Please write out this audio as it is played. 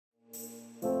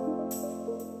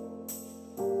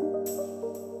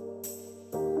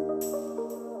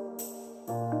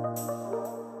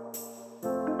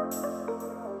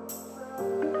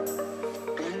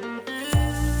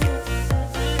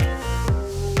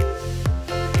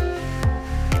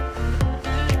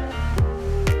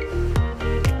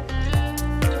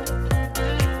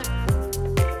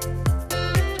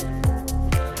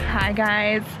Hi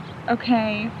guys.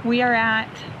 Okay, we are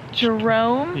at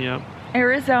Jerome,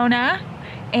 Arizona,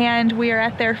 and we are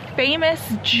at their famous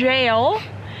jail,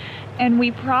 and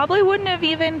we probably wouldn't have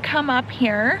even come up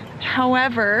here.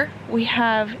 However, we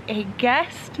have a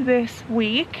guest this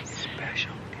week.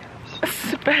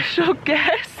 Special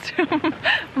guest,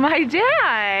 my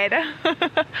dad.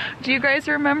 Do you guys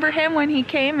remember him when he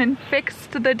came and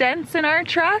fixed the dents in our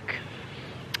truck?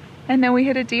 And then we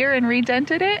hit a deer and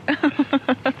redented it?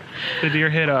 The deer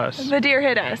hit us. The deer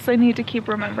hit us. I need to keep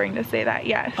remembering to say that,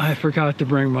 yes. I forgot to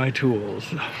bring my tools.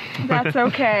 That's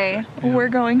okay. Yeah. We're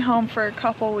going home for a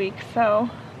couple weeks, so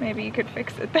maybe you could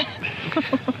fix it then.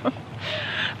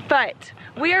 But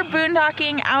we are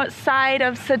boondocking outside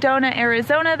of Sedona,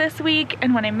 Arizona this week,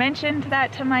 and when I mentioned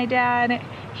that to my dad,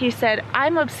 he said,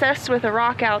 I'm obsessed with a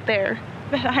rock out there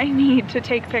that I need to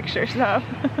take pictures of.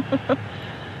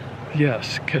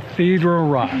 Yes, Cathedral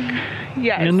Rock.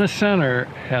 Yes. In the center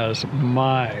has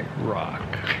my rock.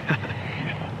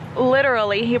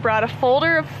 Literally, he brought a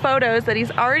folder of photos that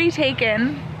he's already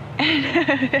taken and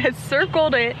has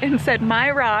circled it and said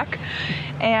my rock.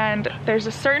 And there's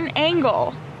a certain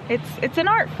angle. It's an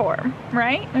art form,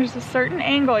 right? There's a certain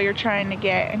angle you're trying to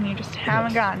get and you just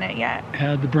haven't gotten it yet.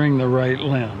 Had to bring the right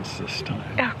lens this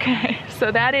time. Okay,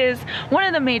 so that is one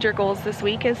of the major goals this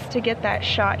week, is to get that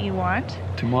shot you want.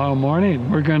 Tomorrow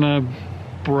morning we're gonna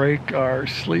break our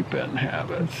sleep-in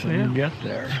habits and get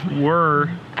there. We're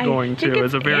going to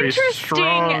is a very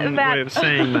strong way of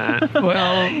saying that.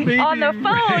 Well, maybe. On the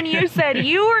phone you said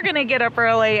you were gonna get up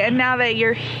early, and now that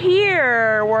you're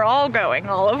here, we're all going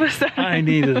all of a sudden. I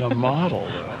needed a model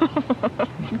though.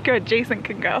 Good, Jason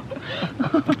can go.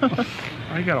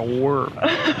 I gotta work.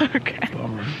 Okay.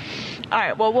 Bummer. All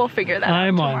right, well, we'll figure that out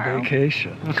I'm tomorrow. on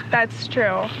vacation. That's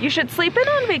true. You should sleep in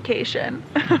on vacation.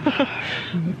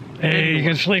 Hey, you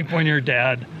can sleep when you're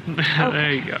dead. Okay.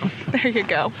 There you go. There you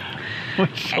go.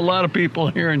 Which a lot of people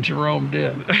here in Jerome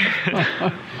did.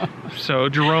 So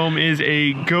Jerome is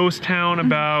a ghost town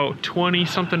about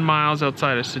 20-something miles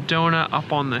outside of Sedona,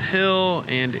 up on the hill,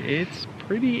 and it's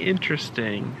pretty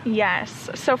interesting. Yes,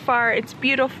 so far it's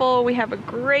beautiful. We have a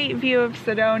great view of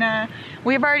Sedona.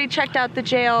 We've already checked out the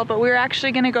jail, but we're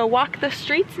actually gonna go walk the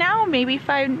streets now, maybe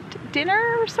find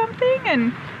dinner or something,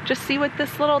 and just see what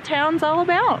this little town's all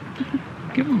about.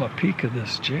 Give them a peek of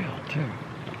this jail too.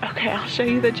 Okay, I'll show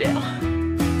you the jail.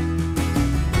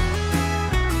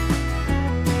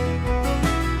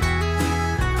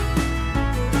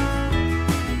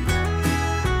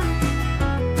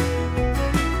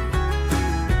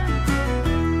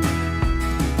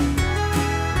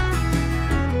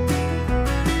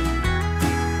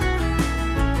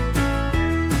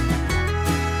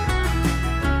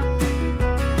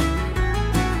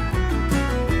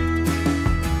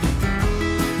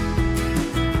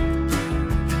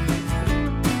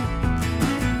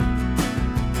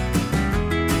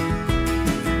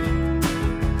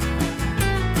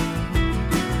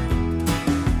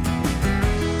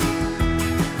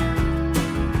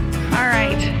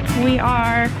 We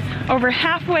are over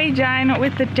halfway done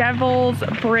with the Devil's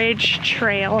Bridge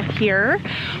Trail here,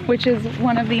 which is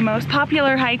one of the most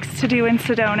popular hikes to do in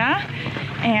Sedona.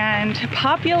 And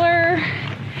popular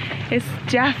is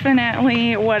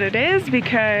definitely what it is,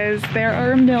 because there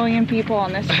are a million people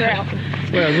on this trail.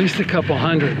 Well, at least a couple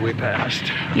hundred we passed.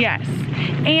 Yes,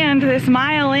 and this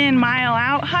mile in, mile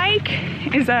out hike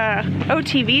is a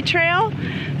OTV trail,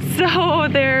 so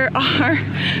there are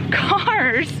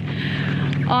cars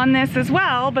on this as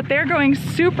well, but they're going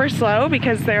super slow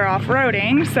because they're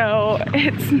off-roading, so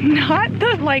it's not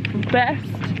the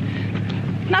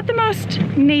best, not the most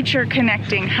nature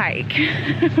connecting hike.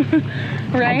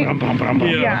 Right?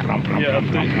 Yeah.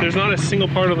 There's not a single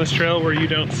part on this trail where you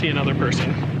don't see another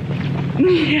person.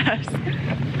 Yes.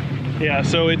 Yeah,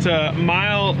 so it's a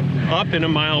mile up and a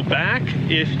mile back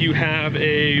if you have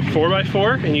a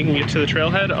 4x4 and you can get to the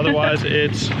trailhead. Otherwise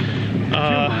it's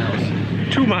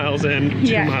 2 miles in,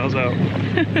 2 miles out.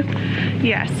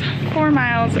 Yes, 4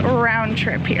 miles round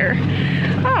trip here.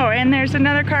 Oh, and there's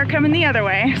another car coming the other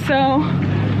way, so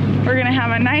we're gonna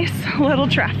have a nice little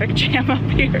traffic jam up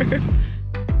here.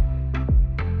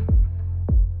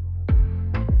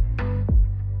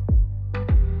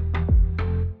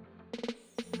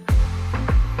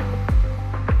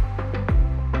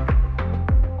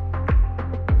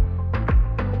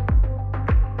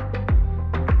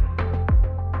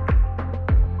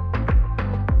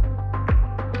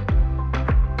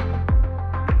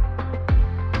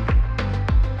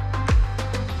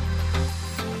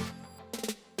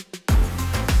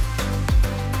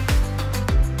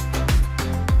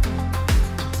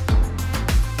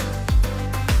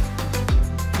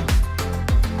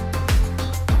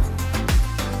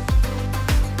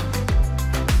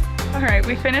 right,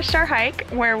 we finished our hike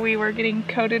where we were getting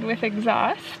coated with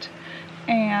exhaust.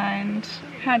 And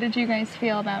how did you guys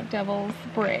feel about Devil's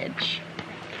Bridge?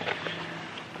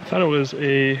 I thought it was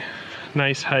a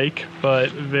nice hike, but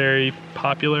very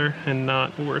popular and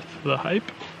not worth the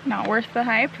hype. Not worth the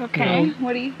hype? Okay. No.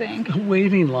 What do you think? The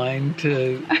waiting line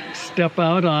to step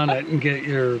out on it and get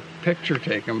your picture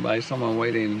taken by someone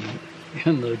waiting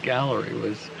in the gallery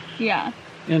was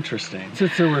interesting.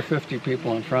 Since there were 50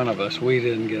 people in front of us, we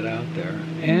didn't get out there.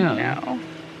 And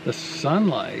the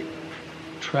sunlight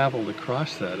traveled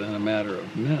across that in a matter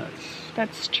of minutes.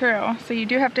 That's true. So you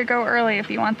do have to go early if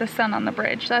you want the sun on the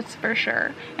bridge, that's for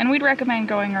sure. And we'd recommend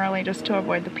going early just to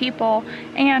avoid the people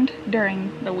and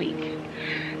during the week.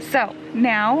 So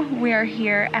now we are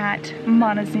here at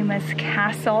Montezuma's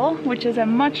Castle, which is a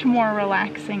much more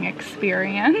relaxing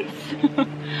experience.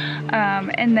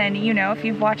 And then, you know, if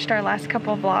you've watched our last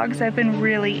couple vlogs, I've been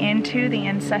really into the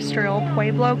ancestral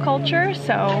Pueblo culture,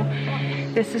 so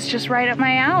this is just right up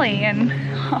my alley, and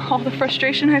all the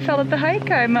frustration I felt at the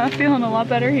hike, I'm feeling a lot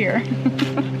better here.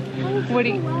 What do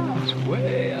you... It's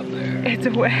way up there. It's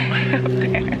way up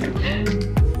there.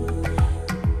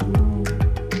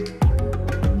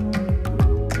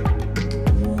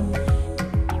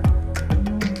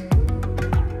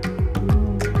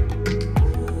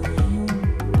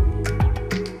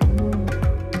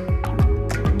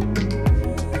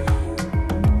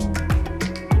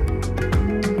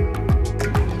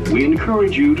 We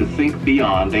encourage you to think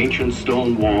beyond ancient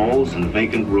stone walls and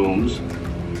vacant rooms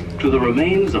to the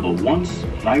remains of a once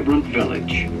vibrant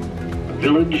village. A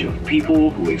village of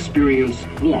people who experience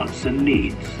wants and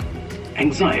needs,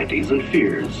 anxieties and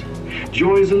fears,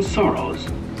 joys and sorrows,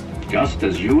 just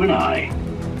as you and I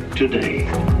today.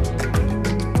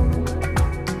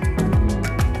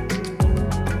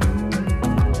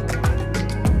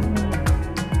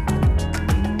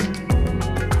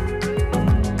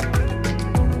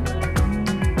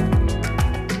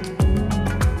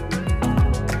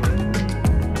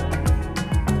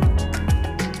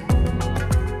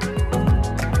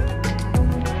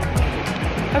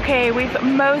 Okay, we've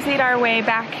moseyed our way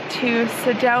back to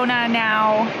Sedona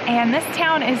now, and this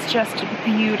town is just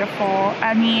beautiful.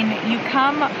 I mean, you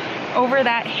come over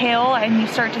that hill and you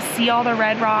start to see all the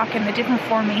red rock and the different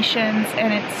formations,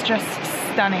 and it's just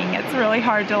stunning. It's really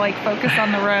hard to like focus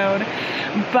on the road,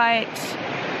 but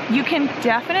you can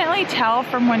definitely tell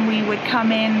from when we would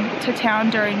come in to town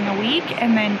during the week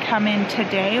and then come in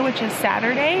today, which is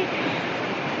Saturday.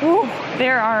 Ooh,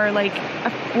 there are like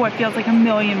what feels like a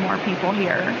million more people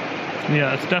here.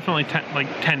 Yeah, it's definitely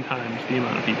 10 times the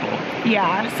amount of people.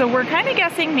 Yeah, so we're kind of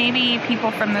guessing maybe people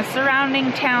from the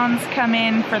surrounding towns come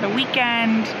in for the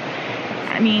weekend.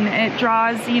 I mean, it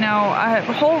draws, you know, a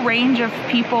whole range of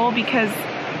people because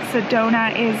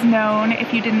Sedona is known,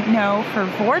 if you didn't know, for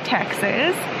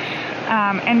vortexes.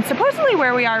 And supposedly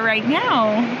where we are right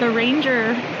now, the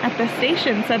ranger at the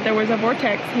station said there was a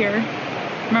vortex here.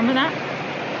 Remember that?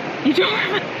 You don't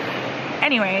remember?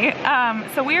 Anyway,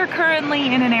 so we are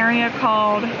currently in an area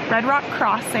called Red Rock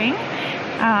Crossing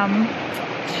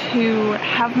to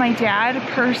have my dad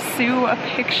pursue a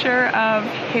picture of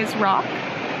his rock,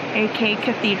 aka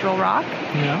Cathedral Rock.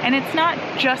 Yeah. And it's not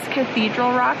just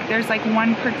Cathedral Rock, there's like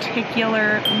one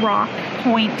particular rock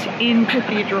point in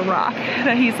Cathedral Rock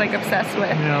that he's like obsessed with.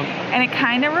 Yeah. And it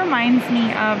kind of reminds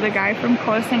me of the guy from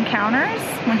Close Encounters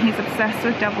when he's obsessed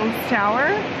with Devil's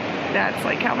Tower. That's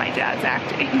like how my dad's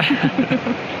acting.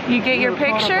 You get your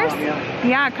pictures?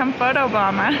 Yeah, come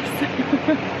photobomb us.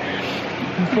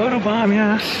 Photobomb,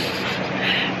 yeah.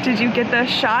 Did you get the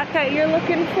shot that you're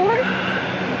looking for?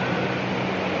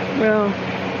 Well,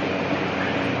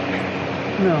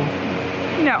 no.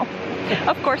 No,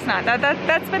 of course not.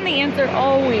 That's been the answer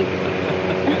all week.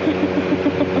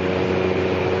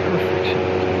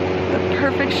 The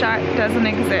perfect shot doesn't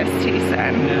exist, he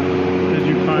said. Yeah. Did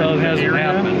you find Well, it hasn't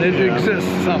happened. It exists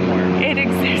somewhere. It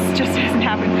exists, just hasn't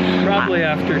happened. Probably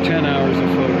after 10 hours of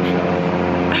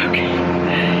Photoshop. Okay.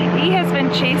 He has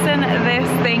been chasing this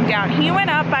thing down. He went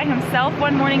up by himself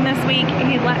one morning this week.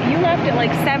 You left at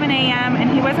like 7 a.m.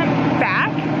 and he wasn't back.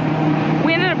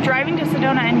 We ended up driving to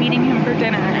Sedona and meeting him for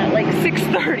dinner at like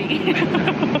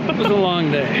 6:30. It was a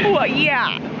long day. Well,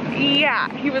 yeah.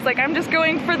 He was like, I'm just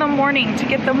going for the morning to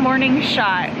get the morning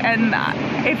shot. And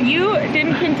if you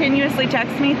didn't continuously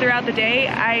text me throughout the day,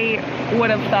 I would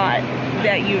have thought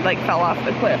that you like fell off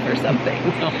the cliff or something.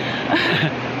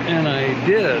 And I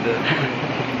did.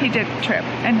 He did trip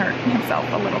and hurt himself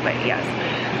a little bit, yes.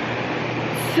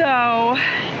 So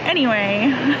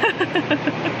anyway,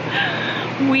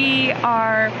 we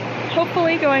are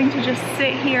hopefully going to just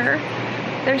sit here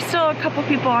There's still a couple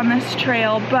people on this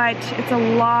trail, but it's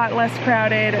a lot less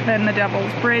crowded than the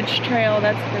Devil's Bridge Trail,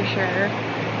 that's for sure.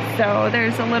 So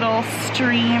there's a little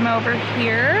stream over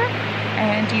here,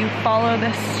 and you follow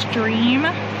the stream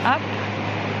up,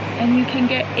 and you can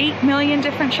get 8 million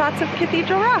different shots of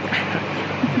Cathedral Rock.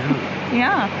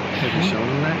 Yeah. Have you shown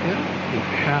them that yet? You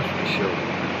have to show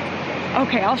them.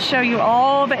 Okay, I'll show you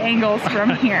all the angles from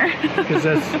here. Because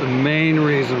that's the main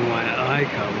reason why I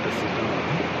come to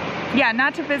Sedona. Yeah,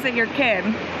 not to visit your kid.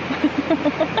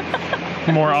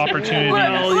 More opportunities.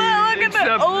 Look at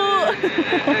the, oh.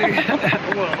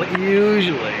 Well,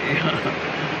 usually.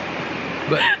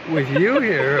 But with you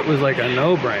here, it was like a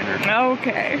no-brainer.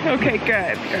 Okay,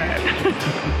 good.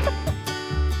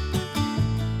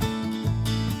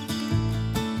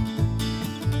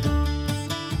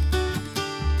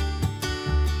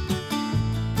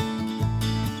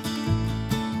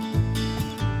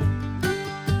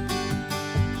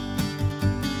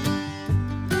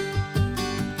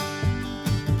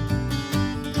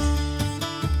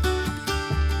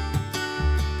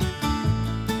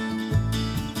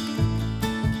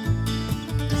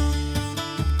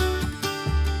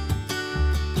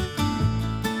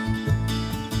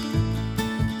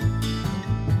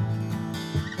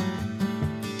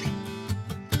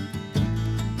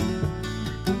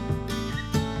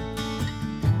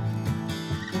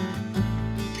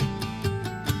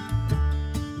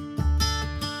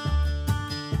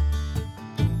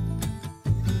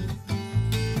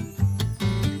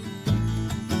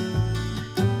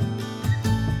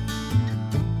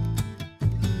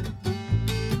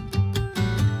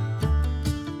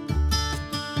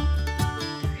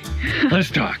 Let's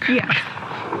talk. Yeah.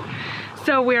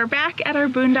 So we're back at our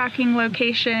boondocking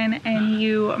location, and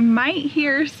you might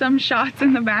hear some shots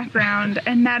in the background,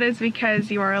 and that is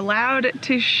because you are allowed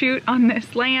to shoot on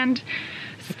this land,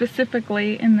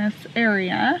 specifically in this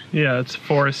area. Yeah, it's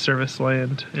Forest Service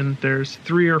land, and there's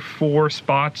 3 or 4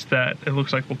 spots that it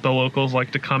looks like the locals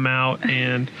like to come out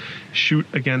and shoot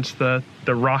against the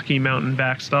Rocky Mountain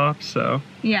backstop. So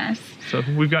yes. So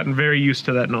we've gotten very used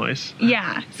to that noise.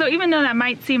 Yeah. So even though that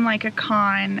might seem like a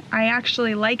con, I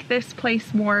actually like this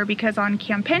place more because on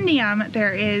Campendium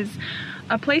there is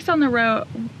a place on the road,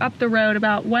 up the road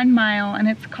about 1 mile, and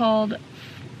it's called,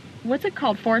 what's it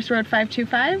called? Forest Road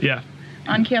 525? Yeah.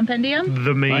 On Campendium?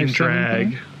 The main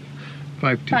drag.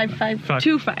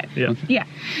 525. Yeah. Yeah.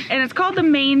 And it's called the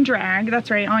main drag, that's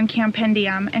right, on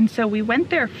Campendium. And so we went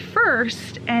there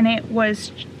first, and it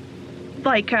was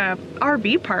like a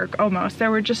RV park almost. There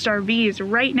were just RVs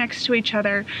right next to each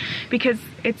other because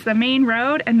it's the main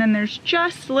road, and then there's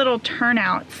just little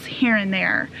turnouts here and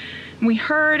there. We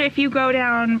heard if you go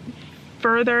down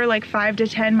further, like 5 to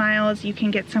 10 miles, you can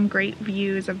get some great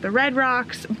views of the Red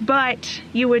Rocks, but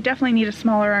you would definitely need a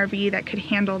smaller RV that could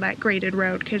handle that graded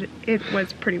road because it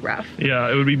was pretty rough.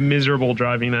 Yeah, it would be miserable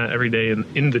driving that every day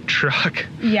in the truck.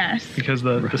 Yes. Because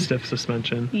the stiff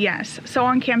suspension. Yes. So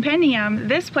on Campendium,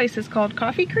 this place is called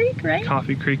Coffee Creek, right?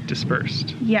 Coffee Creek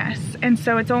Dispersed. Yes. And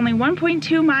so it's only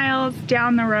 1.2 miles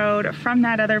down the road from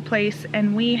that other place,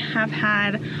 and we have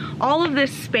had all of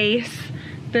this space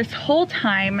this whole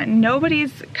time.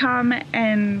 Nobody's come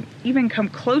and even come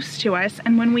close to us,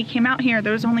 and when we came out here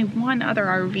there was only one other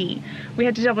RV. We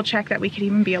had to double check that we could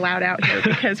even be allowed out here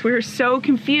because we were so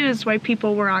confused why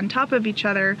people were on top of each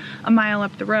other a mile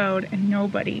up the road and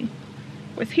nobody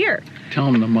was here.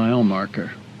 Tell them the mile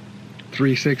marker.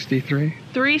 363?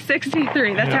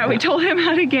 363, that's how we told him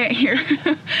how to get here.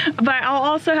 But I'll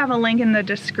also have a link in the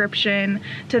description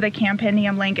to the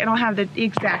Campendium link, and I'll have the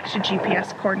exact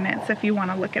GPS coordinates if you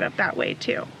want to look it up that way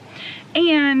too.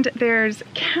 And there's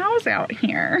cows out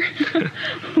here,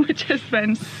 which has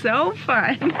been so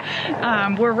fun.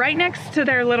 We're right next to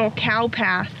their little cow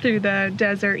path through the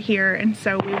desert here, and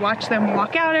so we watch them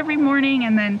walk out every morning,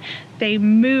 and then they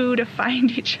moo to find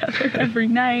each other every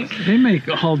night. They make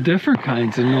all different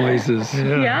kinds of noises.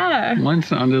 Yeah. One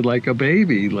sounded like a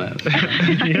baby last.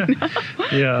 Yeah.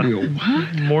 Yeah. You go,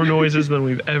 what? More noises than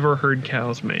we've ever heard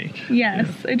cows make. Yes,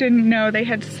 I didn't know they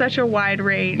had such a wide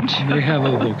range. They have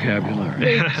a vocabulary.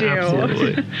 They do.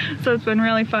 Absolutely. So it's been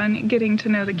really fun getting to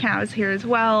know the cows here as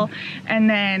well. And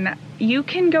then you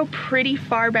can go pretty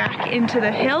far back into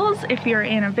the hills if you're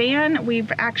in a van.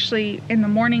 We've actually, in the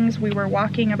mornings, we were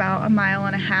walking about 1.5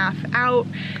 miles out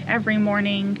every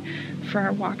morning for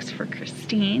our walks for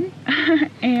Christine.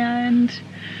 And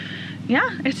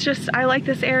yeah, it's just, I like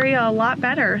this area a lot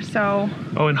better, so.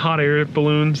 Oh, and hot air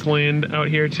balloons land out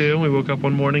here too. We woke up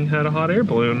one morning, had a hot air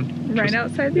balloon. Right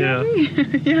outside the yeah.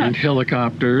 RV. Yeah. And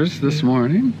helicopters this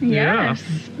morning. Yes,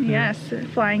 yes,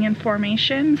 flying in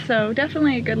formation, so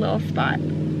definitely a good little spot.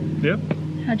 Yep.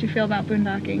 How'd you feel about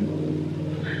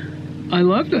boondocking? I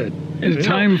loved it. The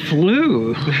time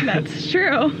flew. That's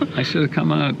true. I should have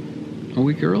come out a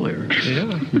week earlier.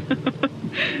 Yeah.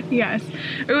 Yes.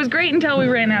 It was great until we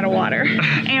ran out of water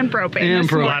and propane. And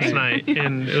propane. Last night,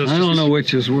 and it was I don't know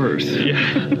which is worse.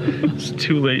 Yeah, it's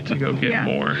too late to go get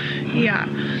more. Yeah,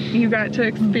 you got to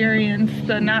experience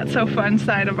the not so fun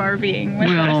side of RVing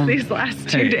with us these last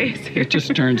 2 days here. It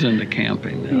just turns into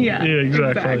camping now. Yeah,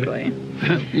 exactly.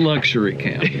 Luxury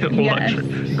camping. Yes.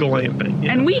 Glamping.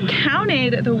 Yeah. And we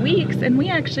counted the weeks, and we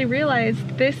actually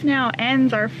realized this now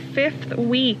ends our 5th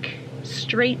week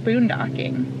straight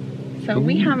boondocking. So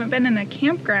we haven't been in a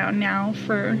campground now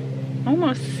for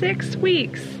almost 6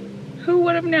 weeks. Who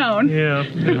would have known? Yeah,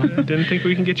 didn't think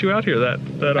we can get you out here that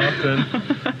often.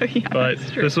 Yeah, but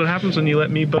this is what happens when you let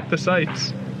me book the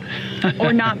sites.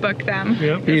 Or not book them.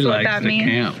 Yep. He That's what likes that to means.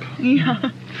 camp.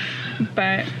 Yeah.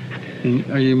 But And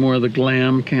are you more the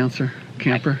glam camper?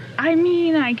 I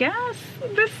mean, I guess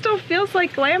this still feels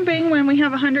like glamping when we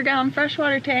have a 100-gallon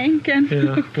freshwater tank and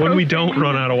When we don't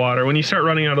run out of water. When you start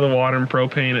running out of the water and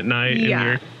propane at night and Yeah.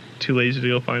 you're too lazy to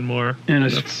go find more. And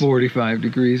it's 45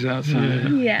 degrees outside.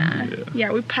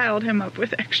 Yeah, we piled him up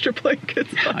with extra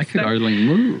blankets. I could hardly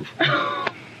move.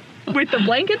 With the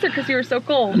blankets or because you were so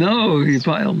cold? No, he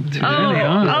piled too many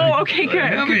on. Okay, good.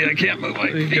 I can't move my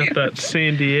You feet. got that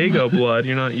San Diego blood.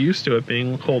 You're not used to it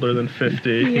being colder than 50.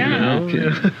 Yeah. You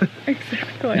know?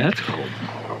 Exactly. That's cold.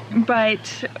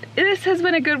 But this has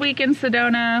been a good week in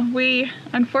Sedona. We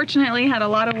unfortunately had a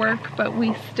lot of work, but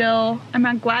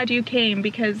I'm glad you came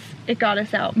because it got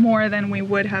us out more than we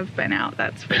would have been out,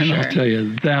 that's for And sure. I'll tell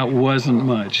you, that wasn't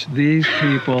much. These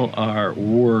people are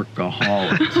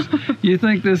workaholics. You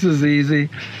think this is easy?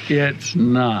 It's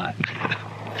not.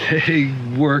 They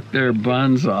work their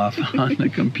buns off on the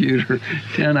computer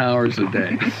 10 hours a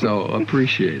day, so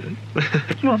appreciate it.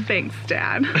 Well, thanks,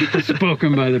 Dad.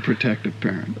 Spoken by the protective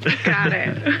parent. Got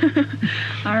it.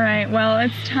 All right, well,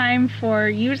 it's time for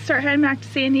you to start heading back to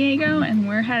San Diego, and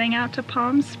we're heading out to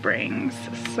Palm Springs.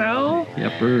 So,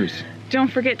 Yepers. don't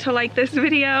forget to like this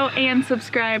video and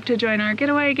subscribe to join our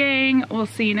getaway gang. We'll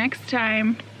see you next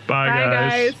time. Bye,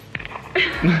 guys.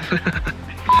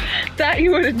 That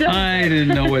you would have done. I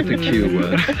didn't know what the cue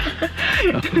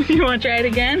was. You want to try it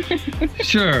again?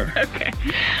 Sure. Okay.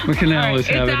 We can always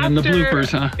have it in the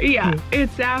bloopers, huh? Yeah,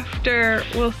 it's after.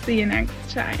 We'll see you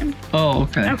next time. Oh,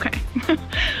 okay. Okay.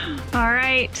 All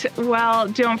right. Well,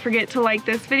 don't forget to like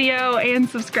this video and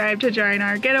subscribe to join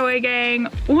our getaway gang.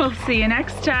 We'll see you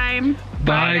next time.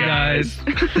 Bye, guys.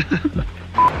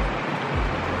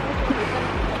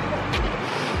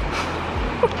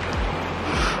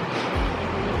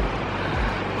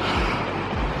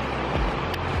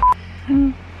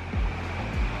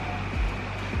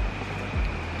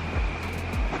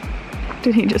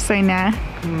 Did he just say nah?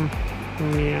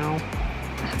 Meow.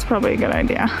 That's probably a good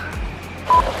idea.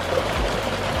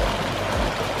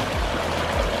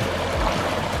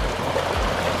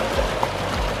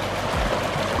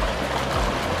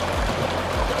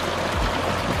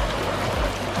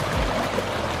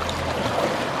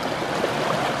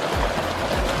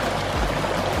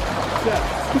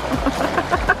 Yes.